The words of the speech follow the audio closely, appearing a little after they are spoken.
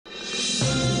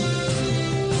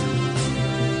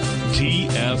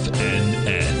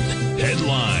TFNN.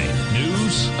 Headline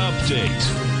News Update.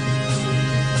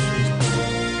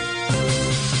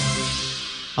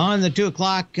 On the 2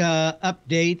 o'clock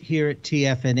update here at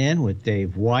TFNN with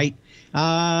Dave White.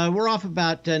 We're off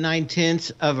about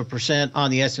 0.9%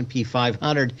 on the S&P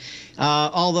 500,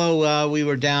 although we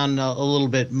were down a little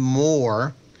bit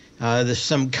more. There's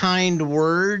some kind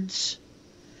words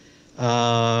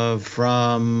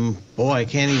from, I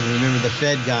can't even remember the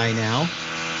Fed guy now.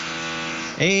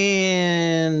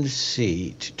 And let's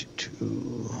see,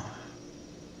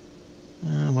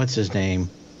 what's his name?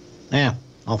 Yeah,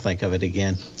 I'll think of it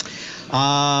again.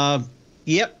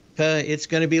 It's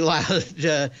going to be loud.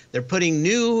 They're putting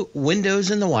new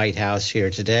windows in the White House here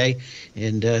today,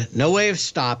 and no way of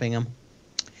stopping them.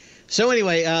 So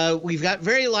anyway, we've got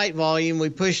very light volume. We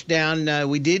pushed down.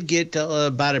 We did get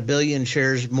about 1 billion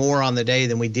shares more on the day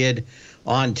than we did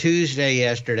on Tuesday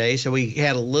yesterday, so we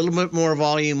had a little bit more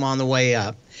volume on the way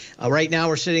up. Right now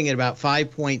we're sitting at about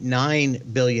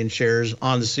 5.9 billion shares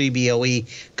on the CBOE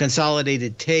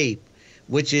consolidated tape,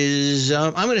 which is,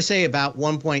 I'm going to say about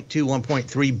 1.2,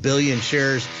 1.3 billion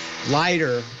shares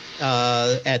lighter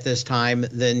at this time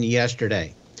than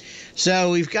yesterday. So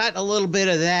we've got a little bit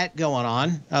of that going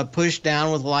on, pushed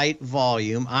down with light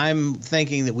volume. I'm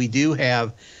thinking that we do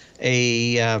have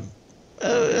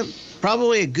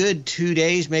probably a good 2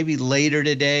 days, maybe later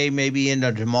today, maybe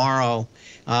into tomorrow.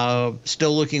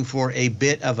 Still looking for a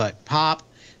bit of a pop.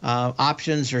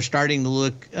 Options are starting to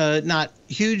look not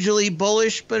hugely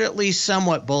bullish, but at least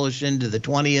somewhat bullish into the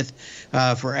 20th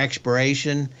for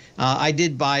expiration. I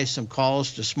did buy some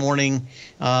calls this morning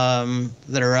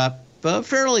that are up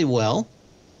fairly well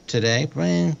today.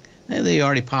 They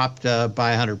already popped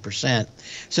by 100%.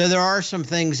 So there are some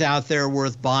things out there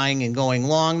worth buying and going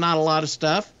long. Not a lot of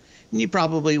stuff. And you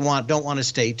probably don't want to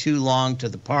stay too long to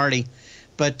the party.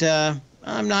 But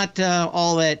I'm not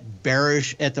all that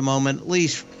bearish at the moment, at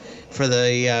least for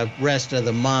the rest of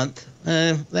the month.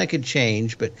 That could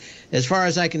change, but as far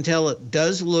as I can tell, it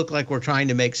does look like we're trying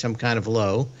to make some kind of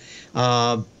low.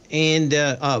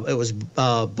 It was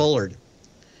Bullard.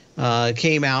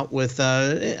 Came out with,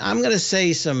 I'm going to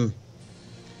say, some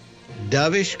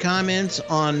dovish comments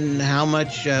on how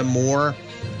much more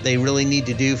they really need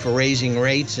to do for raising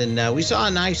rates, and we saw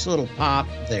a nice little pop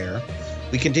there.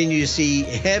 We continue to see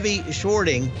heavy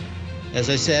shorting, as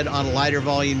I said, on a lighter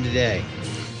volume today.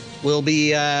 We'll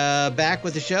be back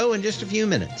with the show in just a few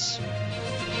minutes.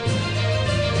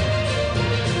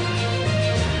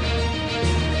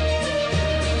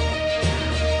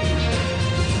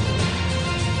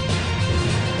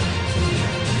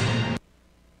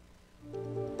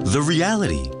 The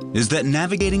reality is that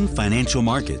navigating financial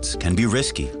markets can be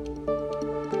risky.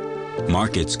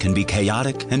 Markets can be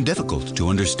chaotic and difficult to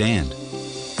understand.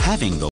 Having the